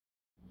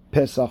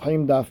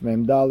Pesachim Daf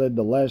Mem Daled.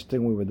 The last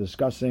thing we were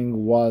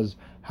discussing was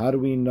how do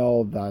we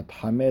know that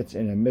Hametz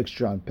in a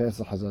mixture on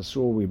Pesach has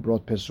Asur. We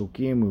brought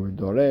Pesukim, we were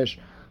Doresh.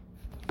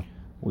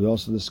 We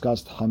also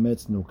discussed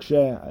Hametz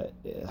Nukshe,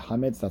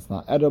 Hametz that's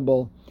not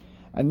edible.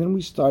 And then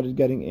we started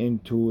getting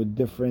into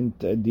different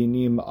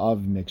dinim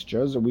of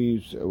mixtures.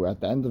 We at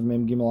the end of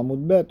Mem Gimel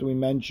Amud Bet, we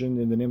mentioned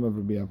in the name of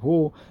Rabbi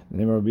Abhu, the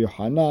name of Rabbi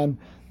Yohanan,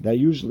 that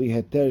usually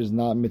heter is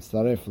not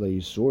mitzaref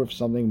leisur. If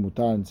something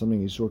mutar and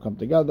something isur come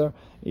together,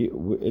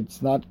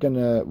 it's not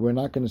gonna. We're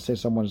not gonna say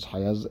someone is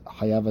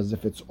hayav as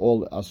if it's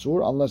all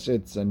asur, unless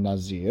it's a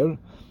nazir.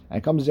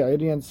 And comes the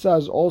Iri and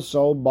says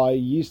also by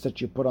yeast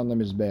that you put on the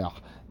mizbeach.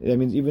 That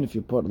means even if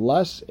you put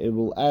less, it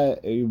will add,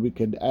 we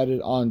could add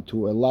it on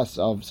to a less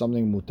of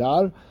something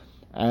mutar,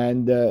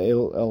 and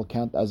it'll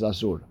count as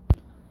asur.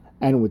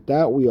 And with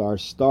that, we are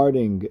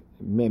starting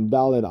Mem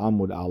Daled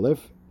Amud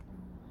Aleph.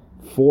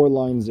 4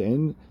 lines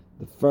in.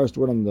 The first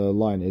word on the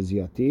line is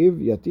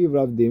Yativ. Yativ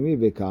Rav Dimi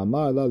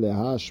v'ka'amar la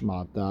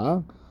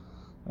lehashmata.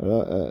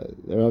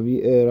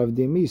 Rav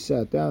Dimi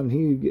sat down.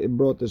 He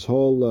brought this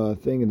whole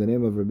thing in the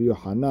name of Rabbi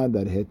Yohanan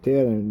that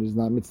heter and is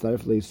not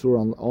mitzaref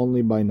leisur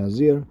only by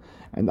nazir.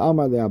 And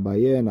Amar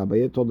le'Abaye, and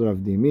Abaye told Rav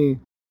Dimi,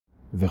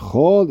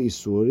 v'chol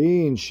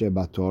isurin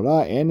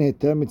shebatorah en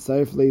heter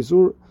mitzaref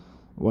leisur.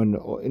 When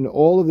in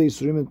all of the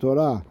isurim in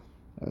Torah,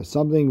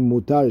 something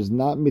mutar is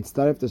not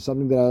mitzaref to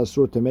something that is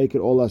asur to make it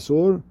all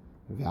asur.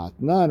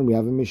 V'atnan, we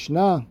have a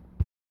Mishnah.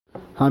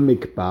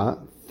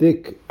 Hamikpa,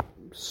 thick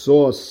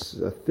sauce,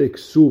 a thick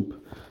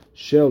soup,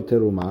 shel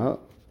teruma,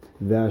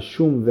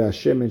 v'ashum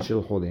v'ashemen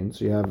shel cholin.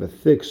 So you have a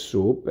thick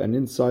soup, and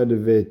inside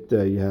of it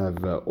you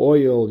have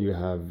oil, you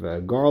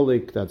have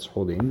garlic, that's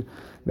cholin.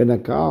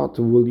 V'nakat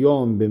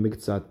vulyom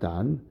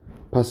b'miktzatan,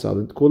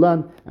 pasal et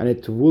kulan. And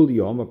it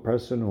vulyom, a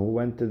person who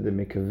went to the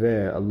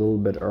mikveh a little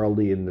bit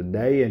early in the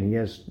day, and he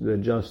has to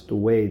just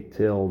wait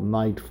till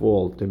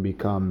nightfall to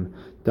become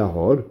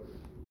tahor.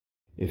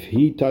 If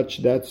he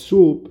touched that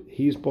soup,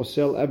 he's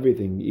posel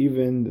everything,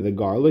 even the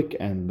garlic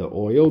and the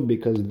oil,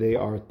 because they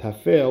are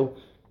tafel,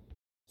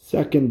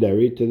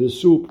 secondary to the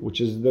soup, which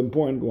is the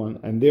important one,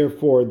 and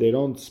therefore they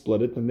don't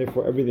split it, and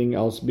therefore everything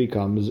else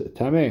becomes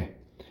tameh.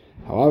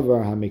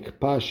 However,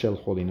 hamikpa shel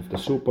cholin, if the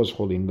soup was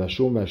cholin,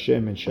 v'ashum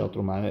v'ashem and shel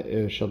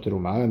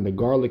teruma, and the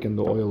garlic and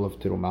the oil of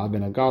teruma,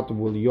 v'nagat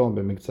vulyom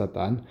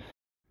b'miktzatan,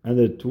 and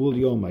the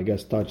vulyom, I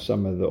guess, touched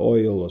some of the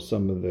oil or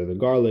some of the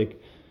garlic,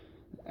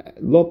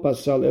 lo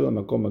pasal ela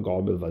makom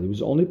magao bilvad. He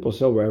was only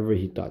posel wherever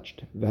he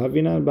touched.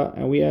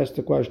 And we asked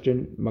the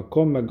question,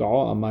 makom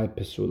magao amai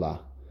pesula.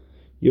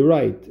 You're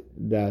right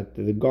that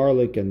the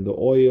garlic and the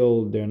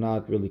oil, they're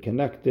not really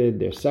connected,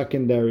 they're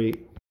secondary,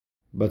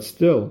 but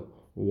still,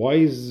 why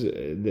is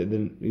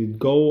then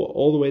go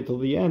all the way till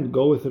the end?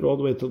 Go with it all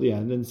the way till the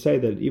end and say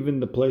that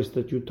even the place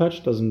that you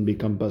touch doesn't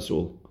become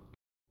pasul.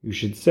 You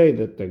should say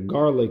that the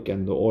garlic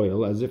and the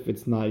oil, as if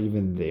it's not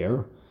even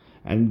there,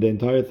 and the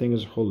entire thing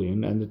is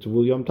cholin, and the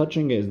tevulyom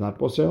touching it is not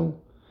posel.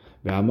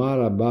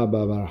 Ve'amar Abba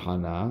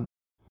Barhana,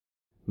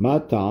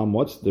 matam,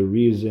 what's the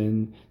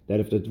reason that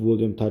if the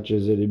tevulyom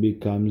touches it, it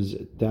becomes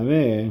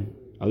tameh?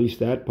 At least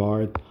that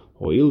part.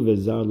 Ho'il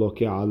ve'zar loke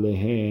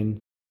alehen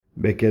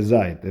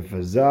bekezait. If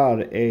a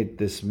zar ate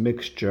this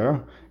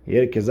mixture, he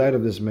ate a kezait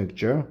of this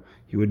mixture,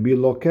 he would be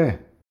loke.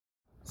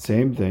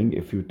 Same thing,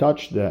 if you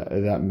touch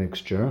that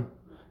mixture,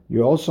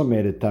 you also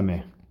made it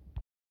tameh.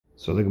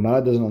 So the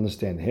Gemara doesn't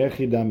understand.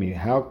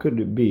 How could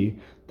it be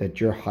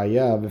that you're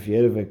hayav if you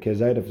ate a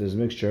kezait of this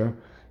mixture,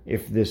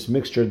 if this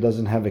mixture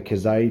doesn't have a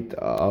kezait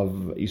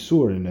of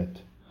isur in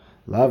it?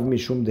 Lav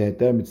mishum de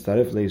heter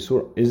mitzaref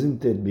leisur.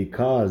 Isn't it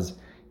because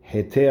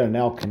heter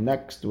now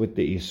connects with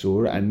the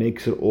isur and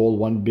makes it all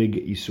one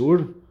big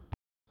isur?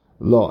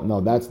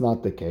 No, that's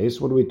not the case.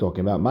 What are we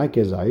talking about? My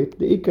kezait,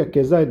 the ikka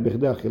kezait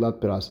b'chdei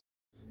achilat piras.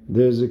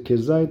 There's a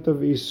kezait of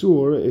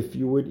isur if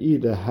you would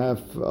eat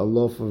a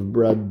loaf of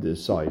bread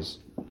size.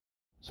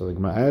 So the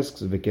Gemara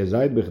asks,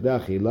 "V'kezait b'chdei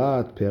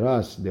achilat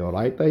piras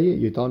deoraita?"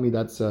 You tell me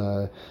that's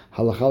halacha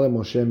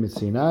Moshe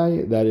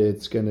mitzinai, that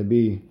it's going to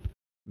be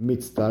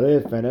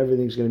mitztaref and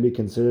everything's going to be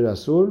considered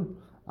asur.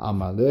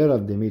 Amalei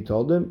Rav Dimi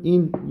told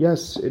him,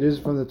 yes, it is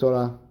from the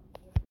Torah.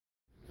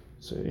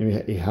 So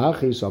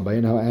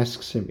Abaye now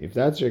asks him, if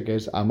that's your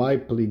case,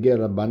 Amai pliger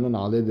Rabbanan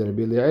ale de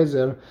Rabbi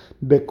Eliezer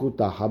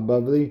bekutah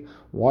habavli.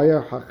 Why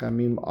are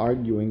Hachamim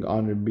arguing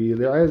on Rabbi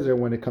Eliezer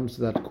when it comes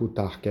to that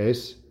kutah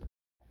case?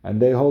 And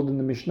they hold in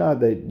the Mishnah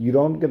that you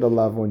don't get a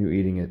lav when you're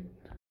eating it.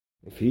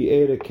 If he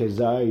ate a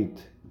kezait,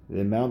 the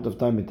amount of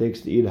time it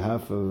takes to eat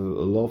half of a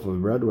loaf of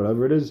bread,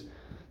 whatever it is,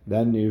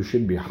 then you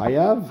should be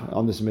hayav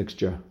on this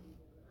mixture.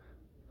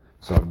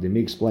 So Dimi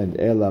explained,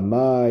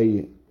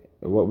 Elamai.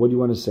 What do you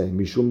want to say?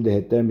 Mishum de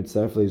heter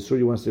mitzaref leisur.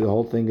 You want to say the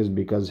whole thing is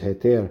because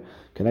heter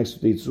connects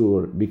with the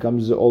isur,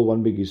 becomes all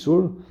one big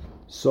isur?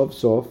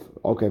 Sof.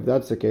 Okay, if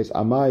that's the case,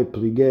 amai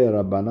plige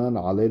rabbanan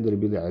aled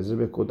Rabbi Eliezer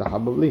bekutah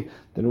habavli.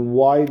 Then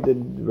why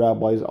did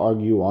rabbis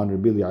argue on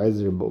Rabbi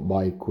Eliezer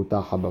by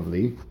kutah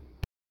habavli?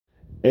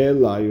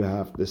 Ella, you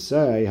have to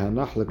say,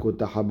 Hanachlekut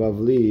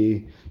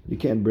habavli. You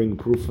can't bring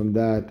proof from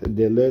that.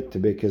 Delet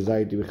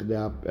bekezait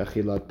b'chdeap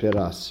achilat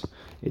peras.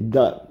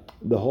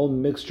 The whole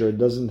mixture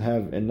doesn't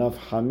have enough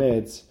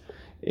chametz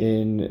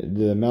in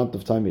the amount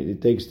of time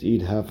it takes to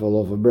eat half a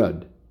loaf of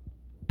bread.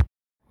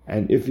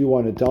 And if you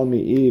want to tell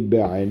me,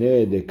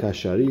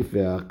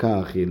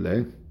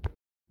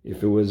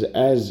 if it was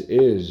as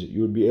is,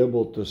 you would be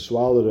able to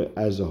swallow it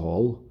as a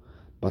whole.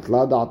 But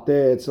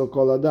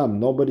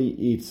nobody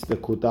eats the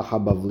kutah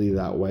habavli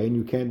that way, and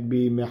you can't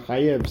be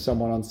mechayev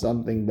someone on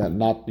something that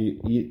not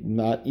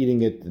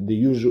eating it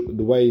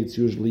the way it's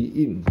usually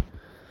eaten.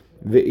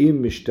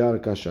 Ve'im mishtar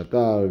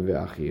kashatar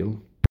ve'achil.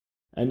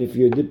 And if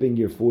you're dipping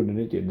your food in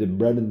it, you dip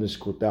bread in this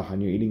kutah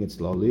and you're eating it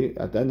slowly,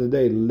 at the end of the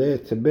day, you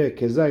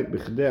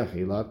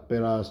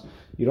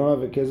don't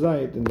have a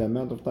kezait in the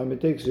amount of time it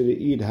takes you to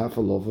eat half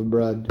a loaf of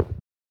bread.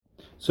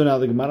 So now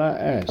the Gemara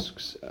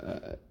asks,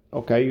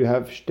 okay, you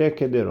have shte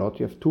kederot,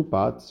 you have two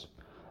pots,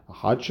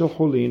 had shel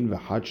chulin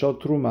v'had shel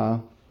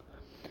truma,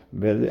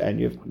 and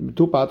you have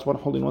two pots, one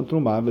chulin, one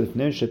truma,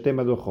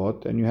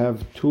 and you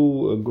have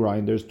two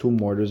grinders, two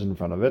mortars in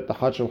front of it, the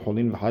had shel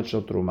chulin v'had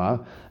shel truma,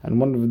 and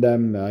one of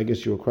them, I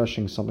guess you were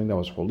crushing something that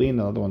was chulin,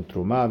 another one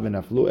truma,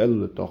 v'naflu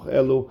elu letoch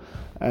elu,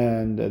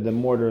 and the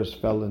mortars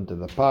fell into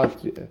the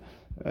pot,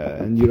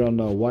 and you don't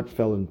know what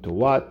fell into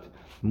what.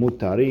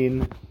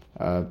 Mutarin,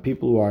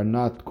 people who are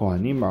not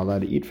kohanim are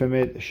allowed to eat from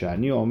it.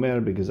 Shani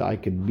omer, because I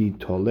could be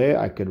tole,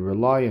 I could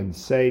rely and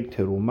say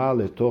teruma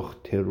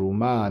letoch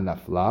teruma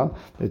nafla.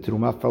 The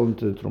teruma fell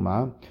into the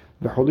teruma.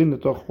 V'chulin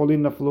letoch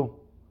chulin naflu.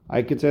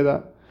 I could say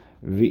that.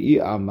 V'i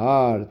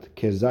amart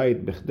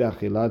kezait b'chde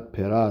achilat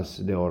peras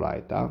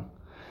deoraita.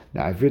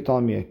 Now, if you're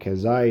telling me a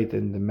kezait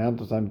and the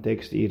amount of time it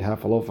takes to eat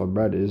half a loaf of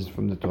bread is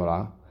from the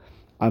Torah,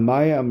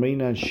 amaya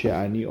amrina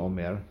she'ani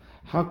omer.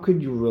 How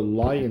could you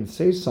rely and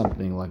say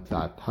something like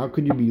that? How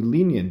could you be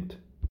lenient?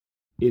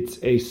 It's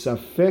a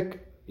safek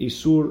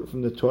isur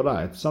from the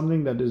Torah. It's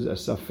something that is a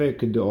safek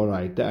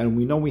deoraita, and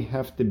we know we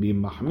have to be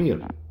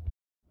mahmir.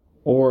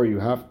 Or you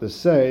have to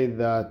say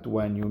that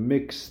when you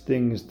mix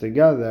things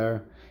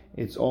together,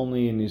 it's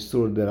only an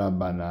isur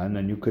derabanan,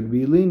 and you could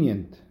be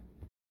lenient.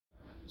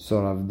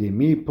 So Rav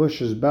Dimi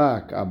pushes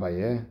back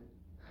Abaye,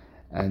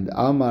 and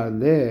Amar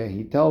Le,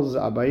 he tells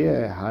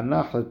Abaye,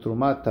 Hanach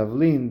letrumat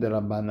tavlin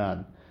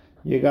derabanan.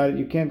 You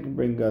can't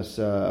bring us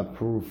a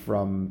proof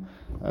from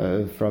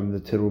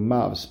the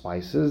teruma of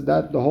spices.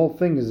 That the whole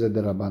thing is a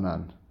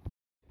derabanan.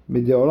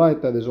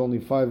 Mideoraita, there's only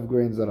 5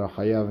 grains that are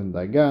hayav and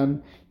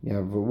dagan. You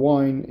have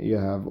wine, you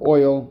have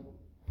oil,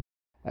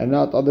 and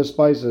not other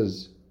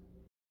spices.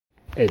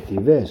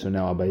 Etive. So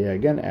now Abaye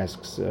again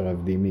asks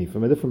Rav Dimi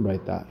from a different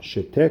braita.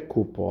 Shete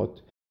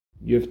kupot.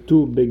 You have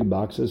 2 big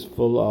boxes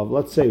full of,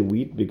 let's say,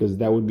 wheat, because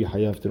that would be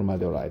hayav teruma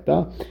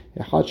deoraita.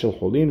 Echad shel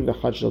chulin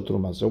v'echad shel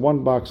teruma. So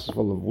one box is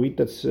full of wheat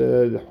that's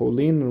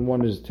chulin, and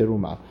one is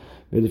teruma.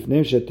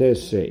 V'lifnei sheteh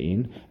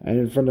sein, and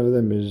in front of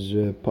them is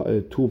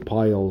 2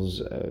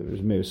 piles,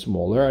 maybe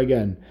smaller.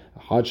 Again,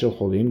 echad shel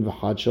chulin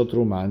v'echad shel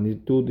teruma.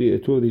 And two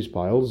of these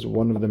piles,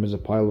 one of them is a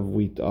pile of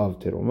wheat of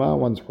teruma,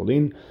 one's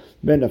chulin.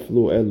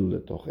 Benaflu elu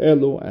letoch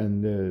elu,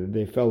 and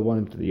they fell one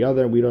into the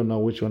other. We don't know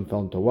which one fell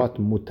into what.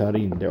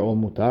 Mutarin, they're all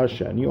mutar.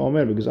 Shani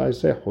omer, because I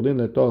say chulin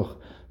letoch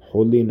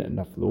chulin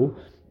naflu.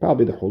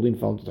 Probably the chulin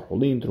fell into the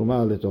chulin.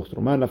 Truma letoch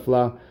truma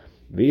nafla.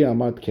 Via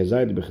amat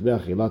kezait b'chdei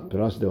achilat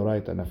peras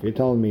deoraita. And if you're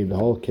telling me the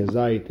whole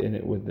kezait in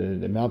it with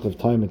the amount of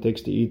time it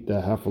takes to eat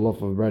half a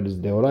loaf of bread is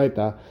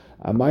deoraita,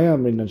 amaya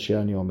amrinan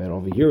she'ani omer.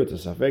 Over here it's a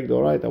safek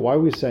deoraita. Why are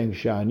we saying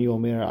she'ani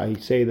omer? I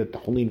say that the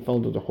chulin fell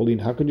into the chulin.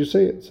 How could you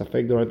say it?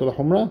 Safek deoraita the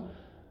chumrah.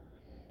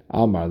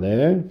 Amar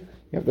there.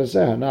 You have to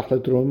say hanach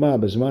letruma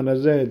b'zman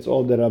hazeh. It's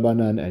all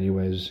derabanan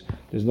anyways.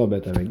 There's no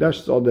bet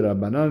hamikdash. It's all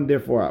derabanan.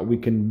 Therefore we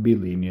can be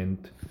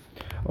lenient.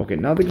 Okay,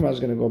 now the Gemara is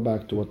going to go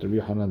back to what the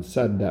Rabbi Hanan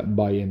said, that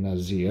by a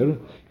nazir,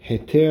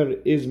 heter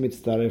is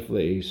mitzaref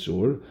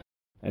le'isur,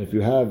 and if you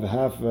have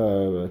half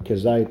a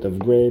kezait of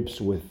grapes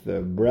with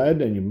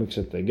bread and you mix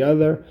it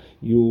together,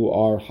 you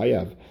are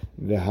hayav.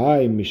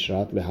 V'hai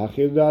mishrat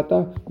lehachir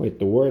data. Wait,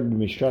 the word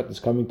mishrat is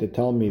coming to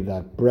tell me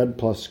that bread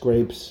plus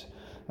grapes,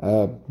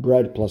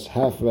 bread plus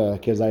half a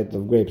kezait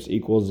of grapes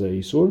equals a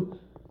isur.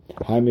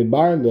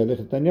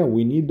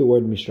 We need the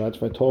word mishrat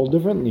for a total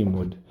different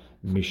limud.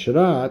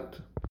 Mishrat.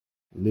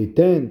 We're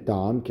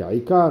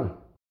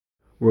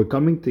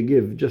coming to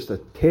give just a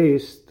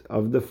taste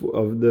of the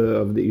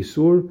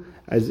isur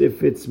as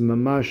if it's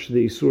mamash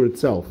the isur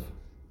itself.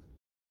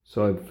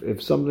 So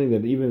if something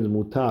that even is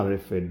mutar,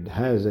 if it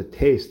has a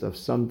taste of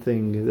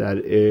something that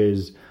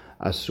is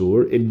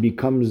asur, it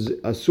becomes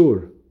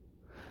asur.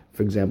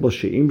 For example,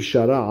 she'im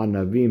shara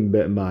anavim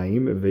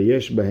be'mayim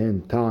ve'yesh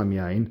behen ta'am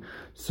yain.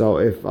 So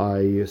if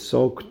I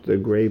soaked the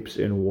grapes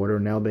in water,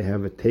 now they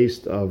have a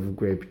taste of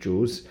grape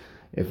juice.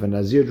 If a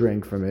nazir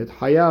drank from it,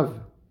 hayav.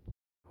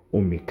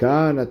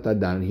 Umikan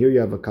atadan. Here you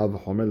have a kal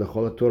v'chomer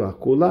lechol Torah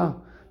kula.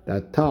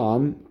 That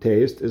ta'am,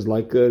 taste, is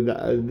like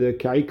the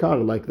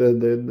ka'ikar, like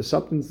the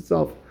substance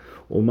itself.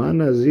 Uma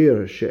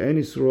Nazir, she'en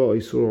isur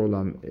isur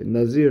olam.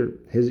 Nazir,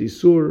 his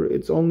isur,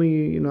 it's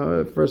only,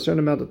 for a certain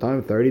amount of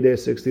time, 30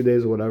 days, 60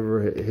 days,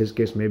 whatever his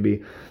case may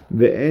be.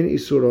 Ve'en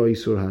isur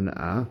isur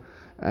hana'ah.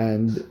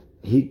 And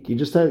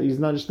he's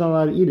not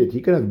allowed to eat it.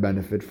 He could have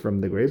benefit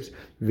from the grapes.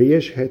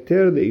 V'yesh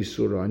heter the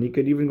isura, and he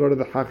could even go to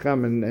the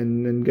hacham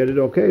and get it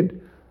okayed.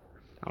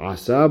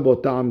 Asa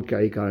botam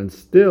ka'ikar, and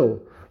still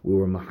we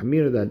were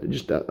mahmir that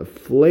just a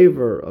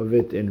flavor of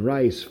it in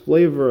rice,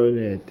 flavor in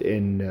it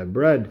in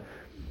bread.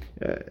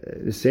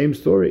 The same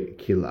story.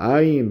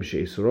 Kil'ayim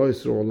she'isuro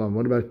isur olam.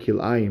 What about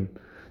kil'ayim?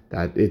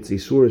 That its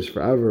isur is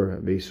forever.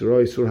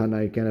 Ve'isuro isur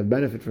hana, you can't have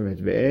benefit from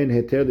it. Ve'en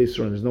heter the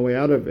isur, and there's no way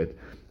out of it.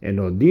 And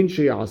odin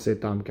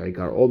sheyaseh tam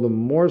ka'ikar, all the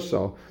more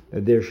so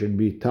that there should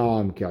be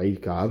tam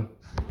ka'ikar.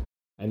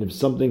 And if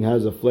something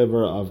has a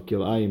flavor of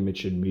kil'ayim, it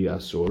should be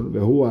asur.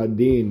 Vehu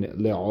adin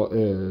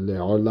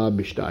le'orla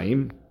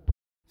b'shtayim.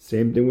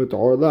 Same thing with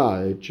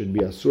orla, it should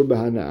be asur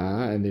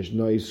b'hana'ah, and there's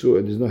no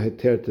isur, there's no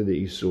heter to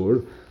the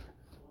isur.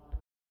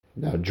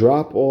 Now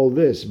drop all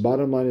this.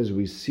 Bottom line is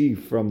we see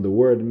from the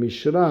word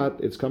mishrat,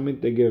 it's coming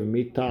to give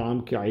me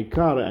ta'am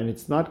ka'ikar, and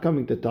it's not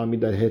coming to tell me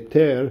that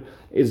heter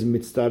is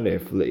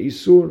mitzaref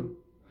le'isur.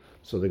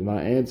 So the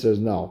Gemara answers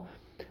no.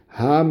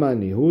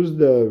 Hamani, who's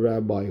the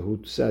rabbi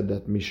who said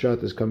that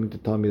mishrat is coming to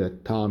tell me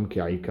that ta'am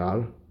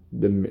ka'ikar,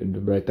 the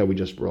right that we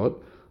just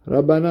brought?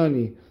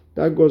 Rabbanani.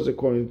 That goes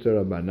according to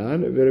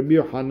Rabbanan. Rabbi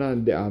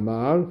Yochanan de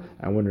Amar,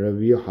 and when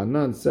Rabbi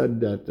Yochanan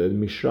said that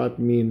mishrat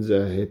means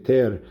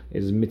heter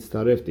is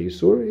mitzaref to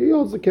isur, he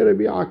also ke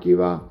Rabbi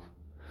Akiva.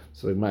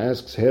 So the Gemara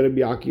asks, hey Rabbi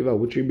Akiva,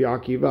 which Rabbi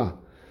Akiva?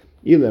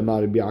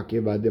 Ilema Rabbi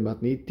Akiva de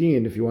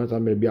matnitin. If you want to tell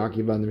me Rabbi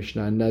Akiva in the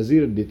Mishnah,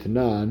 Nazir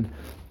ditnan,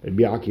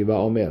 Rabbi Akiva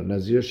Omer,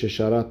 Nazir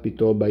shesharat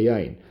pito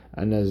bayain,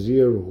 a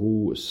Nazir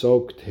who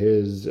soaked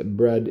his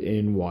bread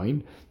in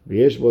wine. And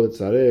altogether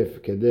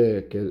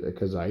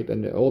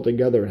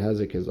it has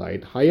a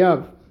kezait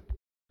hayav.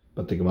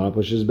 But the Gemara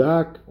pushes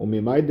back.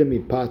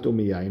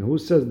 Who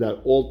says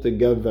that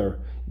altogether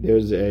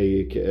there's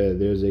a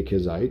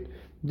kezait?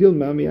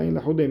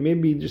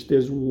 Maybe just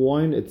there's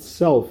wine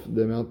itself,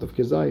 the amount of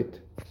kezait,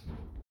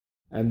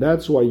 and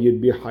that's why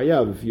you'd be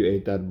hayav if you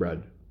ate that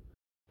bread.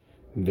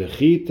 If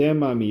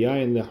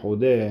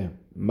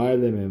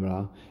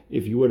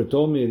you would have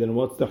told me, then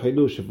what's the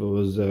chidush if it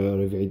was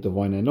revi'it of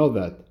wine? I know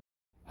that.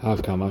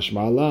 Hakamash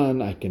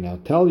malan, I can now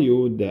tell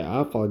you the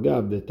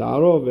afalgab, the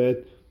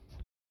ta'arovet,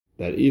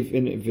 that if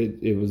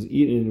it was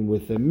eaten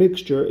with a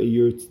mixture,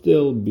 you'd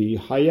still be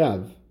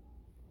hayav.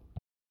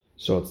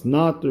 So it's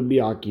not Rabbi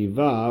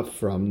Akiva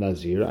from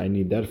Nazir. I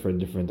need that for a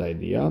different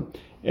idea.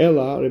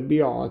 Ela Rabbi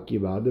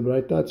Akiva, the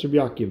Braita, it's Rabbi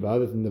Akiva,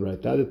 that's in the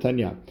Braita, the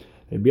Tanya.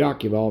 Rabbi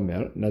Akiva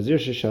Omer, Nazir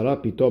sheshara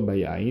pito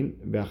bayayin,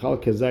 ve'achal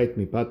kezait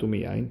mipatu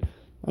miyayin,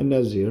 a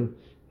Nazir,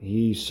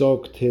 he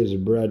soaked his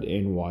bread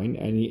in wine,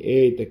 and he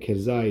ate the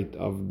kezait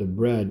of the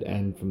bread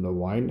and from the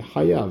wine,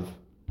 hayav.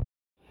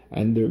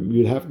 And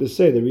you'd have to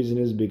say the reason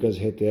is because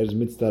heter is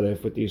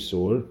mitzaref with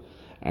isur,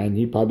 and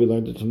he probably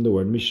learned it from the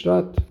word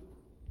mishrat.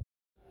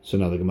 So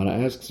now the Gemara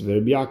asks,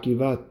 Rabbi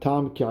Akiva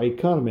tam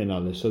ka'ikar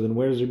menale. So then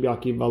where does Rabbi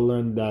Akiva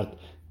learn that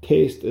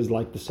taste is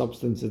like the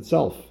substance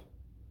itself?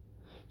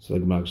 So the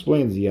Gemara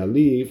explains,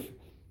 Yalif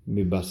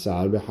mi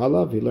basar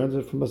b'halav. He learns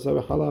it from basar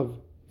b'halav.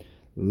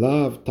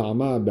 Lav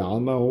ta'ama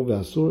be'almahu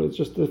ve'asur. It's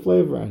just the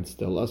flavor and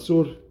still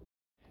asur.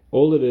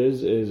 All it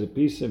is a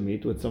piece of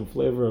meat with some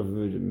flavor of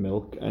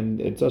milk,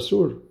 and it's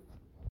asur.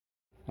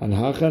 And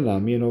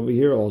hachanami, and over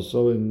here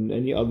also in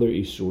any other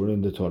isur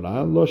in the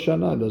Torah, lo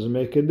shana, doesn't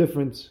make a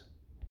difference.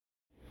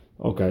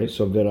 Okay,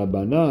 so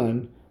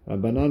Rabbanan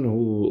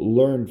who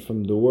learned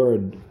from the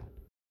word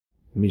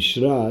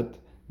mishrat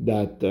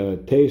that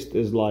taste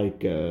is like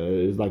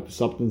the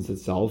substance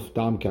itself,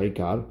 tam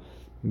ka'ikar,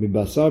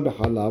 Basar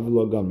b'halav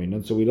lo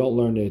gamin. So we don't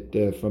learn it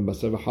from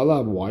basar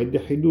b'halav. Why the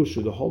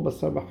chidush? The whole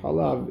basar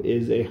b'halav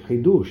is a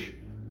chidush.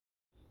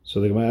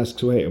 So the Gemara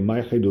asks, wait,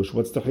 my chidush,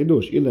 what's the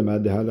chidush?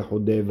 Ilemad ha'la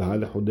chudeh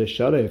v'ha'la chudeh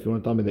shareh. If you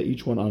want to tell me that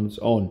each one on its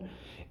own,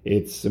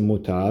 it's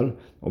mutar.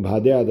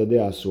 Ubhadeh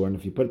adadeh asur. And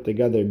if you put it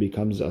together, it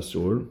becomes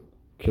asur.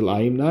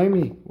 Kilayim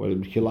naimi. Well,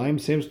 kilayim,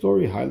 same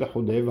story. Ha'la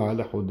chudeh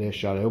v'ha'la chudeh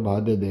shareh.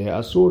 Ubhadeh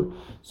asur.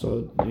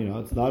 So,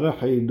 it's not a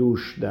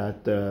chidush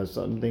that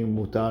something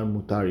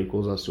mutar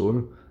equals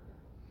asur.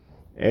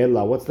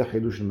 Ella, what's the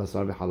chidush in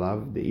basar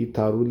b'halav? The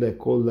itaru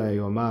lekol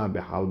yoma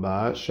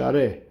b'halba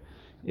shareh.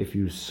 If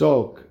you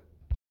soak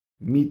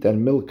meat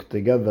and milk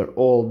together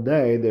all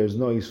day, there's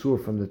no isur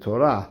from the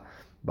Torah.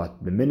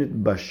 But the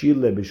minute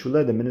bashile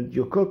b'shule, the minute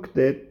you cooked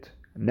it,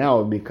 now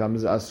it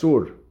becomes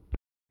asur.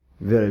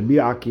 Rabbi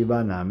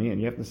Akiva nami,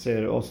 and you have to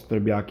say it also to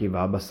Rabbi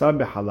Akiva, basar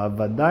b'halav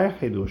vaday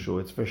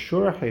chidushu. It's for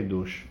sure a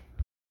chidush.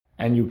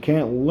 And you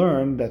can't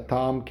learn that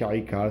tam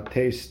ka'ikar,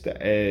 taste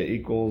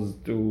equals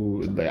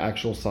to the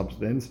actual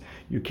substance.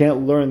 You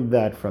can't learn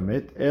that from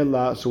it.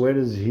 Ella, so where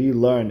does he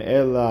learn?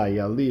 Ella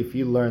yalif,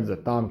 he learns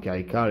that tam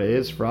ka'ikar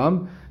is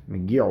from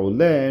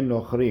megi'ule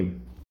nochrim,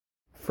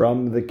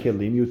 from the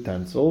kilim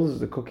utensils,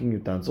 the cooking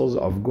utensils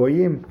of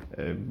goyim.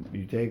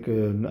 You take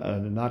a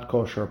not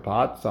kosher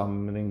pot,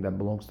 something that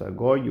belongs to a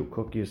goy, you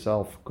cook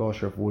yourself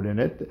kosher food in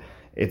it.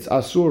 It's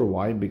asur.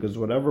 Why? Because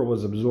whatever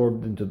was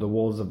absorbed into the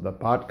walls of the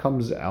pot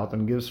comes out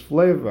and gives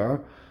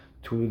flavor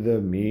to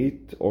the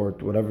meat or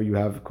to whatever you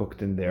have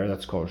cooked in there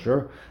that's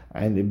kosher,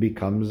 and it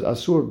becomes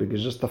asur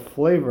because just the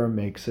flavor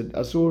makes it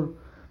asur.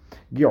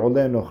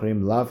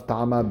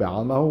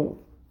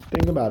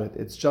 Think about it,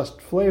 it's just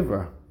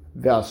flavor.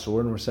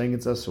 Ve'asur, and we're saying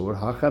it's asur.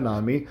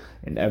 Hachanami,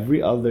 in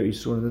every other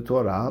isur in the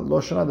Torah, lo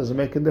shana, doesn't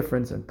make a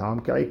difference. And tam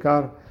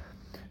ka'ikar.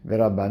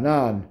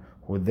 Ve'Rabbanan,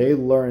 who they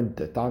learned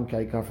tam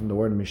ka'ikar from the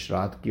word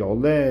mishrat,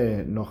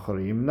 gi'oleh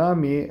nochrim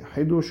nami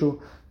hidushu.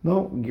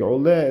 No,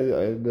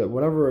 gi'oleh,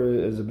 whatever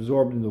is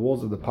absorbed in the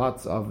walls of the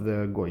pots of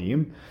the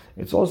goyim,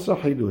 it's also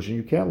hidush. And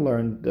you can't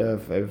learn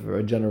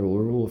a general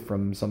rule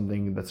from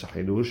something that's a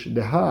hidush.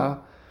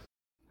 Deha,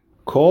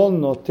 kol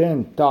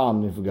noten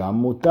ta'am nifgam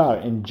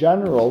mutar. In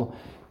general,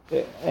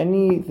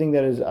 anything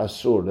that is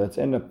asur, that's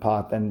in a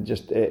pot and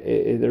just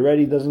it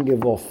already doesn't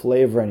give off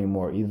flavor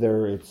anymore.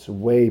 Either it's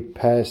way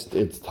past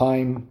its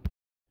time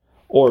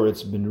or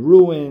it's been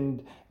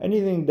ruined.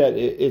 Anything that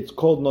it's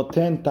called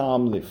noten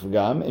ta'am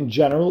lifgam, in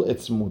general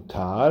it's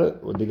mutar,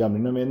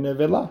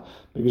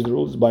 because the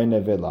rule is by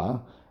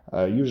nevela.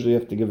 Usually you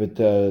have to give it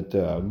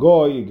to a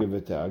goy, you give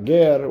it to a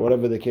ger,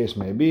 whatever the case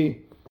may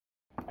be.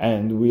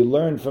 And we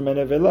learn from a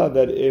nevela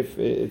that if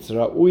it's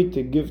ra'ui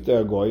to give to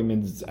a goy,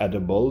 means it's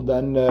edible,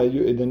 then there's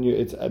an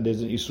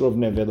isur of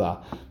nevela.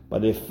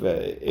 But if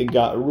it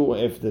got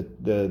ruined, if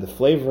the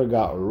flavor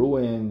got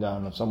ruined, I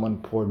don't know, if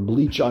someone poured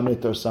bleach on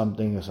it or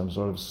something, or some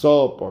sort of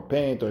soap or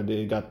paint, or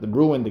they got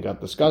ruined, they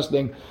got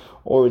disgusting,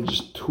 or it's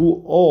just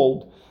too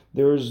old,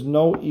 there is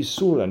no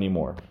isur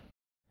anymore.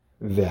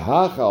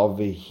 V'hacha,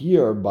 over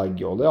here by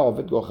Gioleh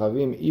Ovet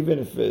Kochavim, even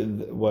if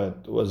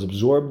what was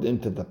absorbed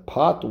into the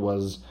pot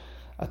was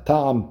a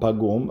ta'am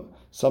pagum,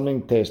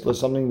 something tasteless,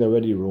 something that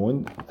already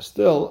ruined,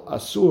 still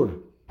asur.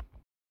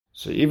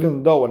 So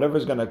even though whatever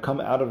is going to come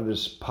out of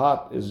this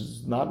pot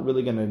is not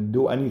really going to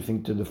do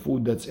anything to the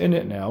food that's in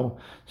it now,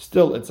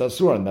 still it's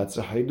asur, and that's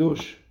a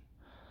hidush.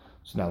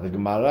 So now the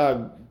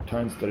Gemara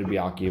turns to Rabbi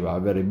Akiva.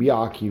 Rabbi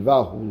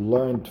Akiva, who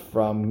learned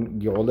from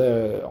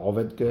Gioleh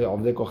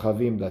Oved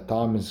Kochavim that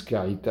ta'am is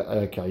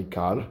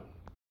ka'ikar,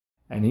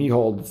 and he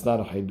holds it's not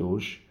a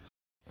hidush.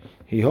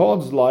 He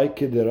holds like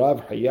the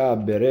Rav Haya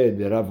Bere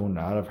de Rav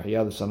Huna, Rav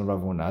Haya the son of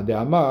Rav Huna, the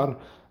Amar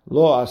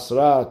lo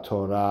asra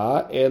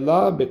Torah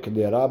ela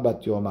b'kedera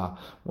bat yoma.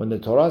 When the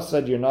Torah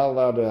said you're not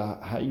allowed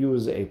to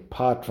use a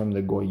pot from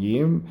the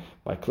goyim,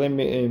 by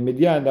claiming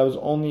Midian, that was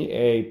only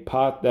a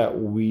pot that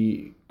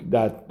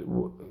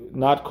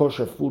not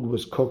kosher food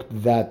was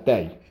cooked that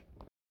day.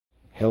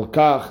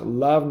 Hilkach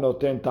lav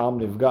noten ta'am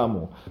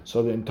nifgamu.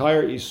 So the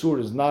entire isur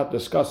is not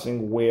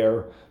discussing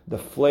where the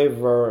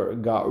flavor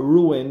got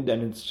ruined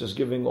and it's just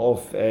giving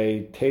off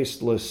a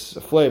tasteless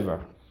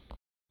flavor.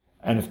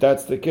 And if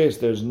that's the case,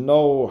 there's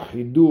no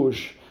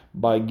hidush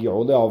by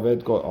Gioleh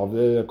Oved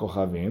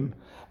Kochavim,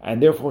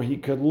 and therefore he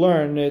could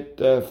learn it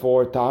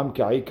for ta'am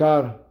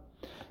ka'ikar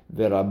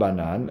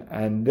v'Rabbanan,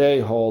 and they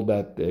hold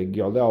that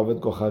Gioleh Oved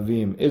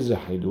Kochavim is a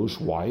hidush.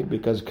 Why?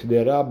 Because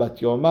k'dera bat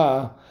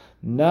yoma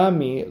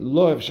nami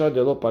lo efshar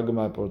de lo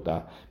pagma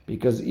porta.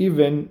 Because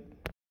even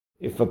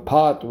if a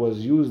pot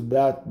was used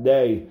that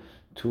day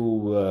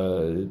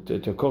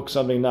to cook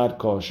something not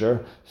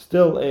kosher,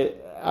 still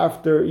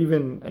after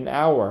even an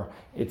hour,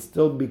 it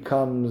still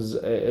becomes,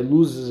 it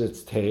loses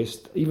its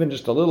taste, even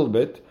just a little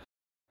bit,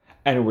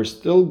 and we're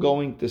still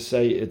going to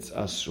say it's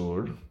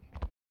asur,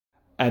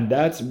 and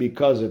that's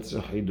because it's a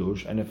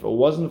hidush. And if it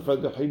wasn't for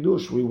the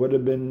hidush, we would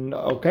have been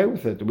okay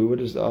with it. We would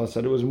have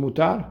said it was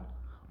mutar.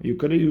 You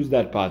could have used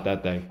that pot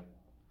that day.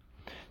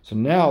 So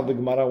now the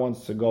Gemara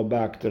wants to go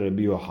back to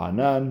Rabbi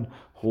Yohanan,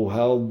 who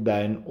held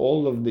that in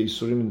all of the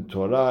Isurim in the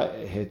Torah,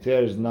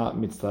 heter is not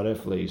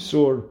mitzaref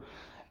le'isur,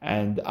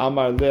 and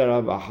Amar le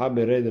Rav Aha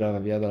bered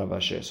Rav Aviyah Rav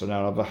Asher. So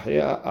now Rav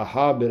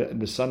Aha,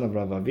 the son of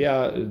Rav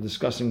Aviyah, is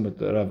discussing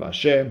with Rav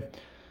Asher,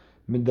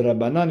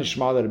 midrabanan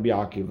ishma Rabbi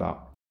Akiva.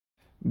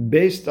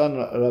 Based on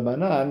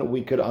Rabbanan,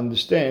 we could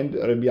understand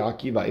Rabbi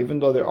Akiva. Even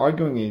though they're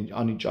arguing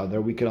on each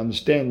other, we could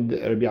understand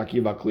Rabbi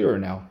Akiva clearer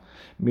now.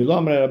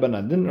 Milam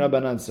Rabbanan. Didn't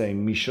Rabbanan say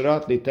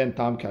Mishrat liten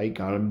tam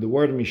ka'ikar? The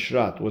word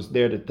Mishrat was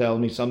there to tell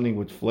me something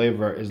with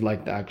flavor is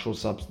like the actual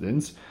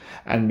substance.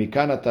 And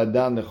Mikana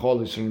tadan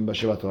lechol Yisurim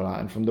b'Sheva Torah.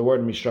 And from the word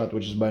Mishrat,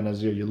 which is by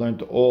Nazir, you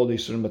learned all the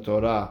Yisurim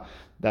b'Torah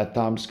that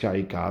tam's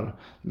ka'ikar.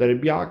 The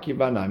Rabbi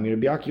Akiva nami.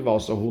 Rabbi Akiva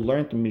also, who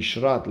learned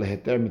Mishrat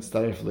leheter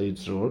mitzaref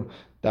leitzur,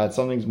 that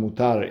something's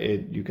mutar,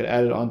 you could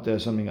add it onto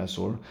something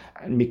asur.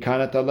 And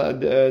mikanat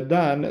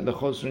dan the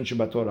chol surin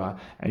shebatorah,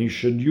 and you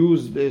should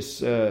use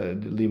this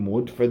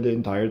limud for the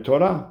entire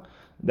Torah.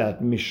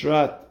 That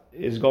Mishrat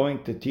is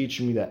going to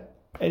teach me that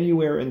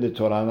anywhere in the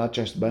Torah, not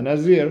just by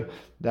Nazir,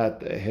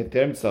 that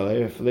heter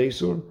mitzaref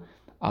leisur.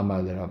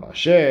 Amar Rav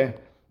Asher.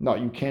 No,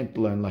 you can't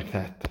learn like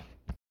that.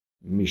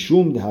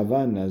 Mishum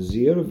dhava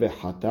Nazir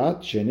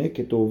vehatat shene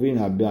ketovin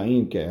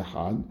haba'in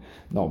ke'echad.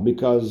 No,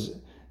 because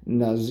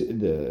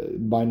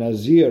By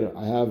Nazir,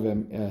 I have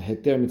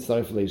Heter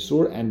Mitzaref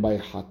Leisur, and by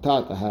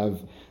Hatat, I have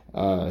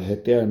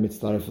Heter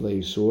Mitzaref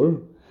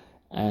Leisur,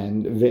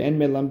 and Ve'en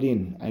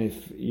Melamdin. And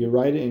if you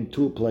write it in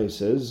two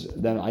places,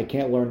 then I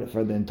can't learn it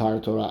for the entire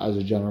Torah as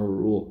a general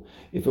rule.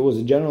 If it was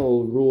a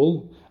general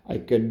rule, I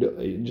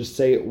could just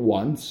say it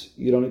once,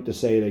 you don't need to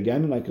say it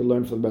again, and I could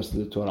learn for the rest of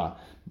the Torah.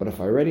 But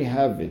if I already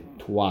have it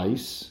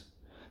twice,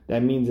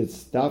 that means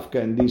it's dafka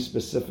in these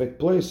specific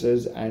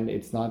places, and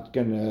it's not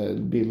going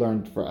to be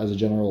learned for as a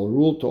general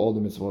rule to all the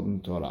mitzvot in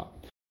the Torah.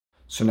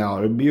 So now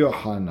Rabbi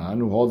Yochanan,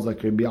 who holds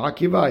like Rabbi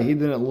Akiva, he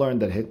didn't learn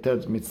that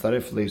Heter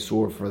Mitzaref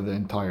Leisur for the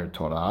entire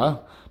Torah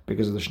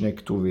because of the Shnei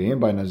Ketuvim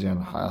by Nazir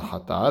and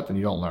Hatat, and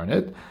you don't learn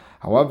it.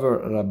 However,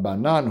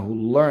 Rabbanan, who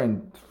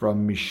learned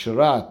from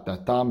Mishrat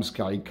that Tam's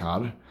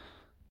Ka'ikar,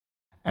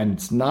 and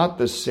it's not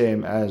the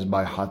same as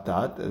by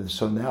Hatat,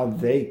 so now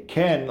they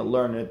can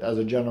learn it as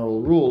a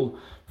general rule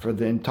for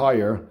the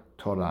entire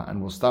Torah.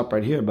 And we'll stop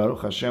right here.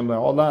 Baruch Hashem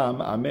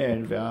le'olam.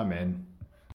 Amen ve'amen.